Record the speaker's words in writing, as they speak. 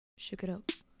Shook it up.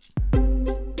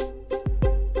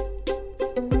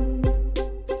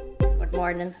 Good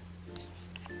morning.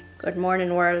 Good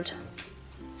morning, world.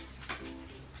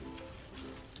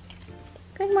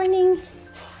 Good morning.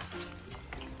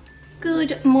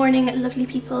 Good morning, lovely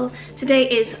people. Today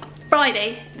is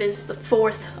Friday. It is the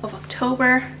 4th of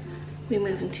October. We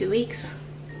move in 2 weeks.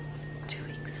 2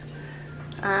 weeks.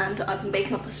 And I've been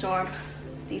baking up a storm.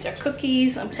 These are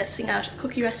cookies. I'm testing out a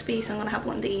cookie recipe, so I'm gonna have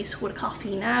one of these with a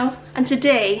coffee now. And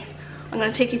today, I'm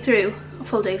gonna take you through a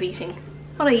full day of eating.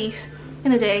 What I eat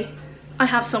in a day. I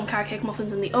have some carrot cake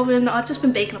muffins in the oven. I've just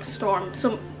been baking up a storm.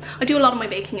 I do a lot of my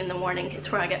baking in the morning.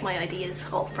 It's where I get my ideas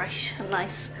all fresh and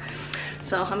nice.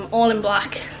 So I'm all in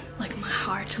black, like my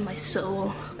heart and my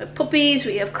soul. We have puppies,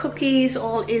 we have cookies,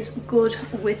 all is good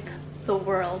with the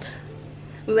world.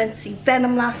 We went to see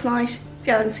Venom last night. If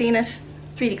you haven't seen it,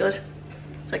 it's really good.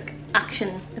 It's like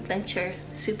action, adventure,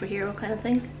 superhero kind of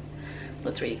thing.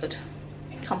 But it's really good.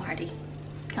 Tom Hardy,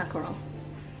 can't go wrong.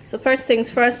 So first things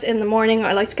first, in the morning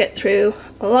I like to get through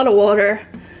a lot of water.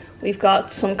 We've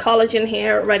got some collagen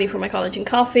here, ready for my collagen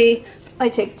coffee. I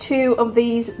take 2 of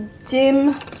these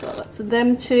Dim, so that's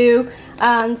them 2,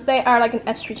 and they are like an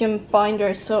estrogen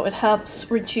binder, so it helps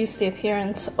reduce the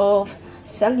appearance of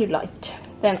cellulite.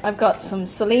 Then I've got some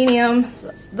selenium, so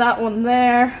that's that one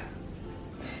there.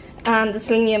 And the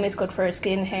selenium is good for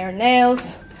skin, hair,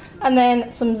 nails. And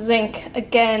then some zinc,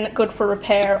 again good for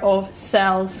repair of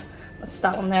cells. That's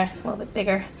that one there, it's a little bit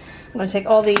bigger. I'm going to take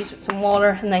all these with some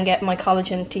water and then get my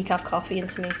collagen decaf coffee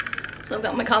into me. So I've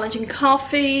got my collagen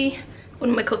coffee,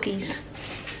 one of my cookies.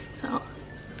 So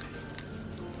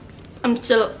I'm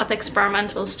still at the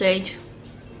experimental stage.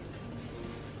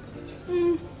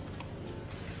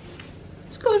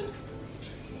 It's good.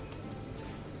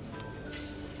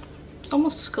 It's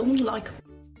almost scone-like.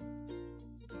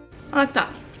 I like that.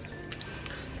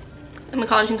 In my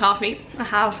collagen coffee, I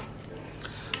have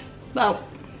about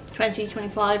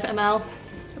 20-25 ml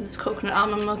of this coconut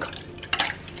almond milk.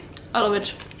 I love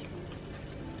it.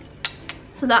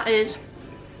 So that is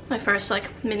my first like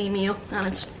mini meal, and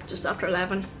it's just after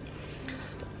 11.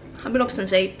 I've been up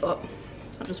since 8, but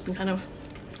I've just been kind of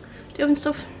doing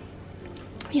stuff.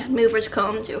 Yeah, movers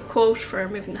come, do a quote for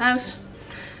moving the house.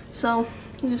 So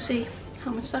you'll see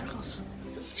how much that costs.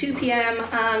 So it's 2 p.m.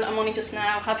 and I'm only just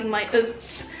now having my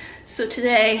oats. So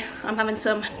today I'm having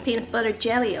some peanut butter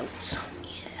jelly oats.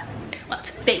 Yeah, well,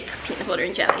 it's fake peanut butter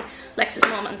and jelly. Lex's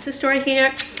mom and sister are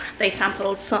here. They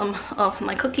sampled some of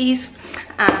my cookies,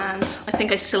 and I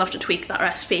think I still have to tweak that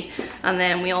recipe. And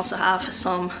then we also have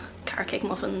some carrot cake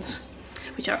muffins,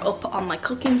 which are up on my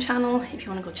cooking channel if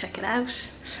you want to go check it out.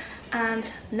 And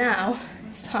now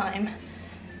it's time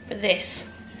for this.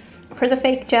 For the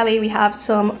fake jelly, we have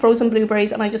some frozen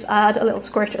blueberries, and I just add a little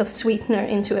squirt of sweetener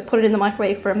into it, put it in the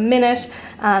microwave for a minute,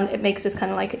 and it makes this kind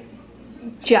of like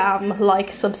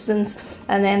jam-like substance.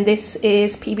 And then this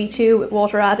is PB2 with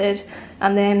water added,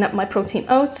 and then my protein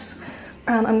oats.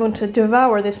 And I'm going to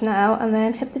devour this now and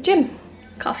then hit the gym.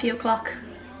 Coffee o'clock.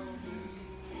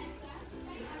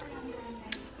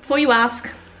 Before you ask,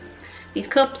 these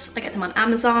cups, I get them on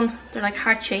Amazon. They're like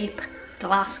heart-shaped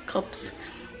glass cups.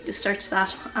 Just search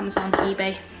that, Amazon,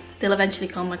 eBay. They'll eventually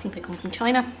come. I think they come from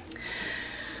China.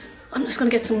 I'm just gonna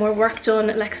get some more work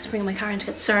done. Lex is bringing my car in to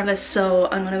get serviced, so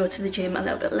I'm gonna go to the gym a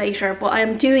little bit later. But I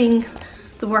am doing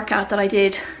the workout that I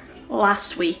did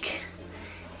last week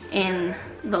in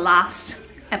the last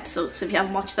episode. So if you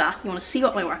haven't watched that, you wanna see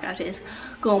what my workout is,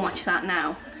 go and watch that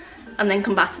now. And then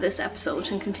come back to this episode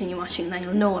and continue watching, and then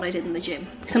you'll know what I did in the gym.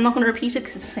 Because I'm not gonna repeat it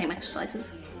because it's the same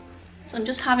exercises. So I'm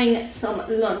just having some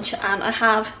lunch, and I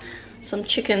have some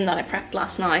chicken that I prepped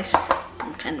last night.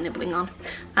 I'm kind of nibbling on.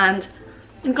 And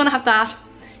I'm gonna have that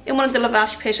in one of the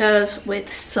lavash pittas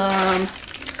with some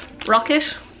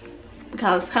rocket,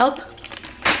 because health,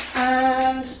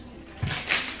 and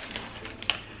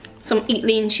some Eat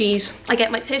Lean cheese. I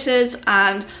get my pittas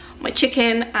and my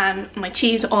chicken and my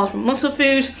cheese all from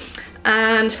MUSCLEFOOD,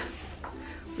 and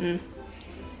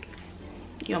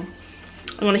yum.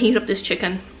 I'm gonna heat up this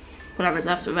chicken, whatever's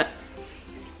left of it,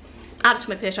 add it to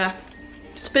my pitta.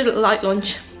 Just a bit of a light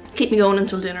lunch, keep me going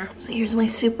until dinner. So here's my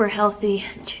super healthy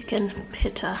chicken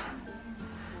pitta,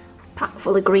 packed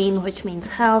full of green, which means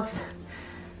health,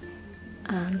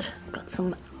 and got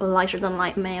some lighter than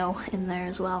light mayo in there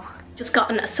as well. Just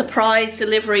gotten a surprise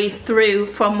delivery through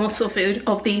from MUSCLEFOOD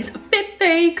of these bit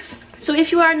bakes. So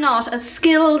if you are not as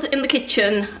skilled in the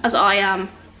kitchen as I am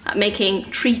at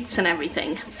making treats and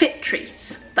everything, fit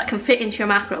treats that can fit into your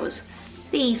macros,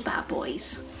 these bad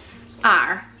boys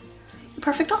are the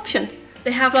perfect option.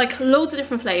 They have like loads of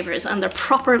different flavors and they're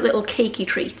proper little cakey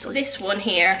treats. So this one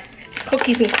here is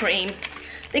cookies and cream.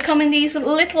 They come in these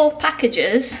little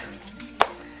packages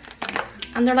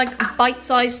and they're like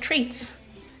bite-sized treats.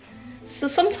 So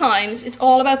sometimes it's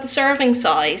all about the serving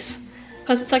size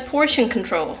because it's like portion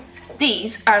control.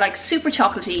 These are like super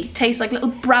chocolatey, taste like little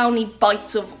brownie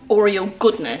bites of Oreo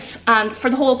goodness, and for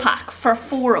the whole pack, for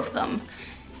 4 of them,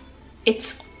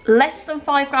 it's less than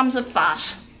 5 grams of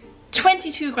fat,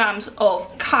 22 grams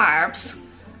of carbs,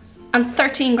 and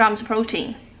 13 grams of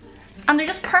protein. And they're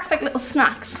just perfect little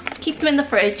snacks. Keep them in the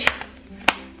fridge.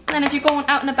 And then if you're going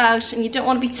out and about and you don't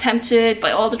want to be tempted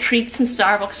by all the treats in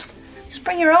Starbucks, just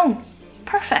bring your own.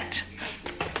 Perfect.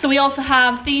 So we also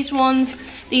have these ones.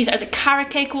 These are the carrot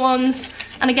cake ones.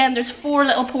 And again, there's 4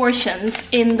 little portions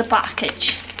in the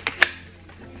package.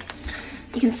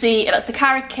 You can see it has the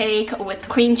carrot cake with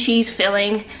cream cheese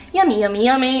filling. Yummy, yummy,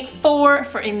 yummy. 4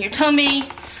 for in your tummy.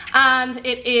 And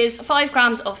it is 5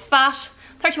 grams of fat,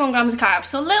 31 grams of carbs.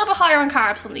 So a little bit higher on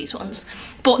carbs on these ones,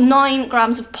 but 9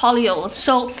 grams of polyols.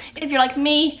 So if you're like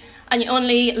me and you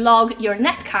only log your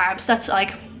net carbs, that's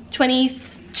like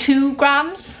 22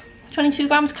 grams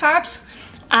carbs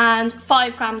and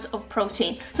 5 grams of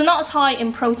protein. So not as high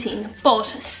in protein, but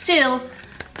still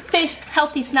fit,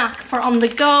 healthy snack for on the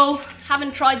go.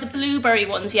 Haven't tried the blueberry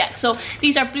ones yet. So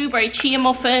these are blueberry chia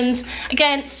muffins.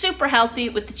 Again, super healthy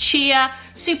with the chia,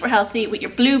 super healthy with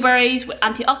your blueberries, with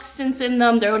antioxidants in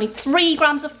them. They're only 3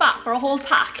 grams of fat for a whole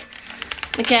pack.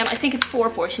 Again, I think it's 4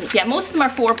 portions. Yeah, most of them are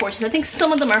 4 portions. I think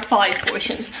some of them are 5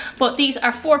 portions, but these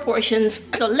are 4 portions.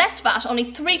 So less fat,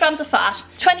 only 3 grams of fat,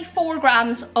 24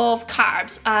 grams of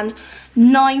carbs, and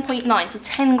 9.9, so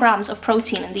 10 grams of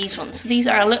protein in these ones. So these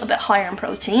are a little bit higher in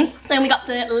protein. Then we got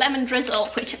the lemon drizzle,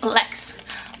 which Lex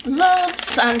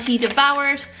loves and he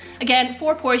devoured. Again,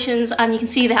 4 portions, and you can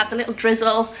see they have the little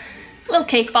drizzle, little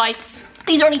cake bites.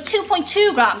 These are only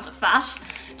 2.2 grams of fat,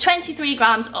 23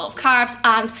 grams of carbs,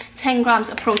 and 10 grams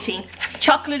of protein.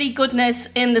 Chocolatey goodness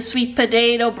in the sweet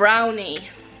potato brownie.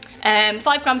 5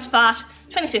 grams fat,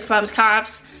 26 grams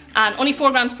carbs, and only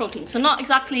 4 grams protein. So not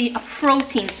exactly a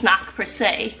protein snack per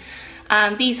se.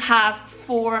 And these have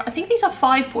 4, I think these have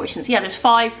 5 portions. Yeah, there's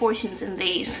 5 portions in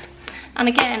these. And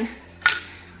again,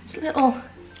 it's little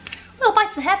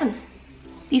bites of heaven.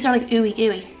 These are like ooey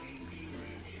gooey.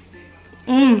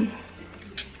 Mmm,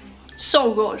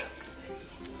 so good.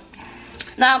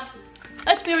 Now,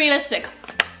 let's be realistic.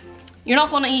 You're not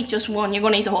going to eat just one, you're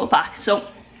going to eat the whole pack. So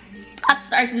at the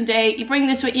start of the day, you bring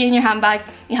this with you in your handbag,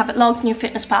 you have it logged in your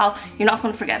Fitness Pal, you're not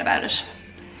going to forget about it.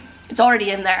 It's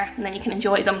already in there, and then you can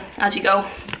enjoy them as you go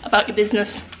about your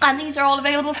business. And these are all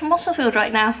available from MUSCLEFOOD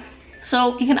right now.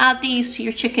 So you can add these to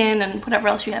your chicken and whatever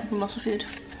else you have from MUSCLEFOOD.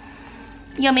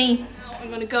 Yummy. I'm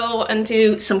gonna go and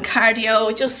do some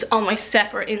cardio just on my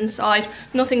stepper inside,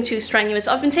 nothing too strenuous.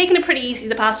 I've been taking it pretty easy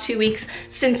the past 2 weeks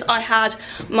since I had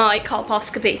my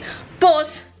colposcopy, but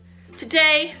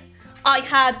today I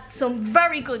had some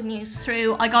very good news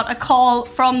through. I got a call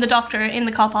from the doctor in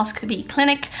the colposcopy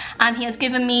clinic and he has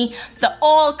given me the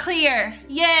all clear,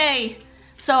 yay!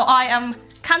 So I am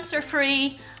cancer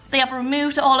free. They have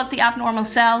removed all of the abnormal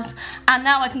cells and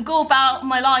now I can go about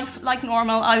my life like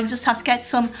normal. I would just have to get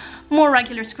some more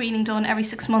regular screening done every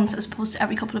 6 months as opposed to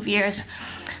every couple of years.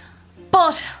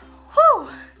 But, whew,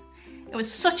 it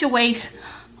was such a weight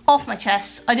off my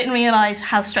chest. I didn't realise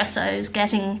how stressed I was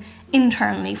getting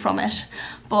internally from it,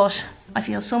 but I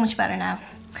feel so much better now.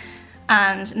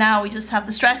 And now we just have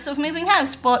the stress of moving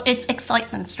house, but it's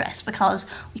excitement stress because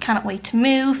we cannot wait to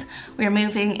move. We're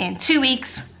moving in 2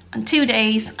 weeks and 2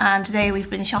 days, and today we've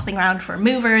been shopping around for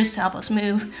movers to help us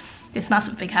move this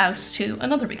massive big house to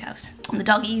another big house. And the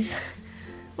doggies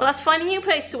will have to find a new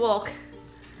place to walk.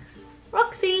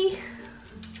 Roxy!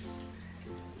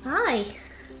 Hi!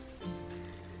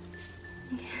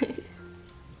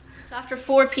 It's after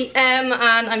 4 p.m.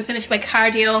 and I'm finished my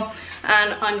cardio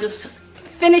and I'm just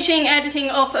finishing editing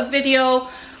up a video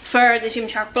for the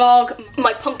Gymshark blog,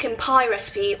 my pumpkin pie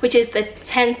recipe, which is the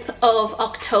 10th of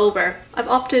October. I've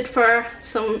opted for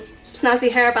some snazzy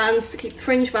hairbands to keep the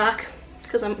fringe back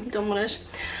because I'm done with it.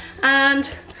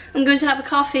 And I'm going to have a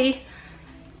coffee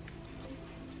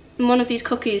and one of these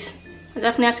cookies. I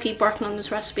definitely have to keep working on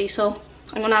this recipe, so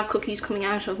I'm gonna have cookies coming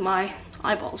out of my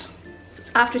eyeballs. So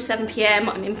it's after 7 p.m,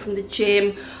 I'm in from the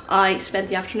gym. I spent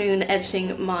the afternoon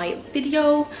editing my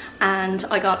video and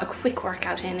I got a quick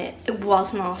workout in. It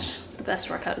was not the best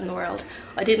workout in the world.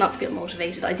 I did not feel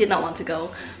motivated, I did not want to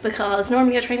go because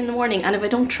normally I train in the morning and if I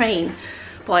don't train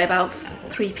by about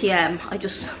 3 p.m,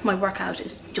 my workout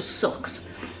just sucks.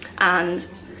 And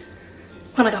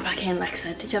when I got back in, Lex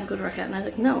said, did you have a good workout? And I was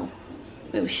like, no,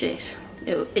 it was shit.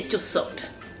 It just sucked.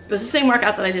 It was the same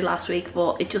workout that I did last week,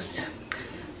 but it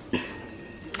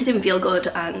didn't feel good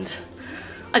and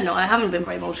I don't know, I haven't been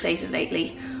very motivated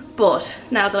lately, but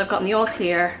now that I've gotten the all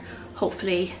clear,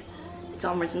 hopefully it's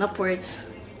onwards and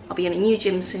upwards. I'll be in a new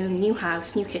gym soon, new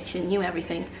house, new kitchen, new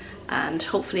everything, and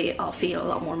hopefully I'll feel a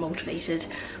lot more motivated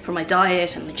for my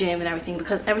diet and the gym and everything,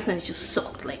 because everything has just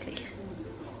sucked lately.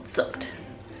 Sucked.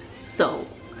 So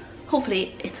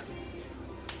hopefully it's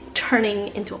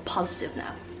turning into a positive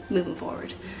now, moving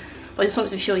forward. But I just wanted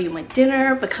to show you my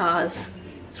dinner because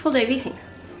it's a full day of eating.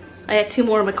 I ate 2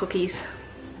 more of my cookies.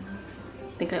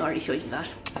 I think I already showed you that.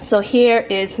 So here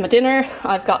is my dinner.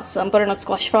 I've got some butternut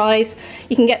squash fries.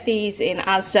 You can get these in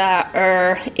Asda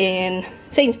or in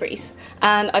Sainsbury's.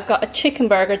 And I've got a chicken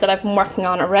burger that I've been working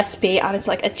on a recipe, and it's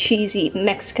like a cheesy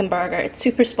Mexican burger. It's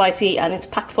super spicy and it's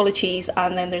packed full of cheese,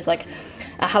 and then there's like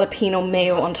a jalapeno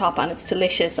mayo on top, and it's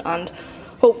delicious. And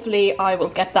hopefully I will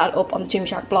get that up on the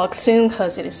Gymshark blog soon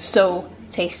because it is so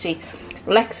tasty.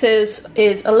 Lex's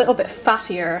is a little bit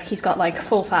fattier. He's got like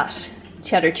full fat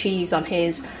cheddar cheese on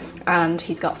his, and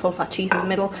he's got full fat cheese in the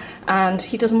middle, and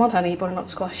he doesn't want any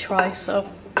butternut squash fries, so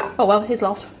oh well, his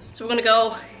loss. So we're gonna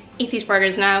go eat these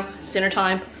burgers now. It's dinner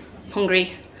time. I'm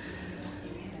hungry.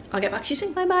 I'll get back to you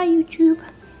soon. Bye bye, YouTube.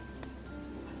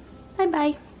 Bye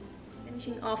bye.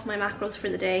 Finishing off my macros for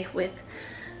the day with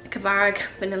a Kvarg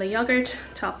vanilla yogurt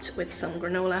topped with some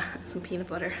granola and some peanut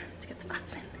butter to get the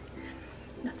fats in.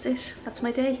 That's it. That's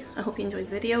my day. I hope you enjoyed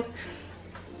the video.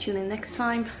 Tune in next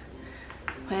time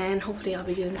when hopefully I'll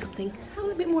be doing something a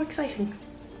little bit more exciting.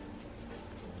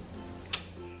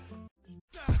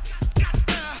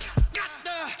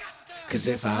 Cause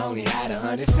if I only had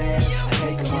 100 fans, I'd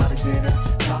take them all to dinner,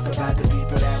 talk about the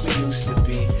people that we used to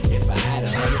be. If I had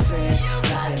 100 fans,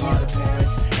 flying all the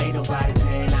parents, ain't nobody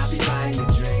paying, I'd be buying the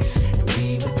drinks. And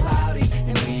we would party,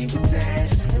 and we would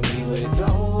dance, and we would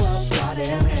throw up all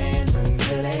them hands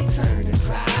until they turn to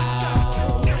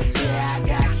clouds. Yeah, I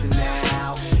got you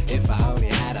now. If I only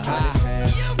had 100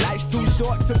 fans. Life's too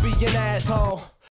short to be an asshole.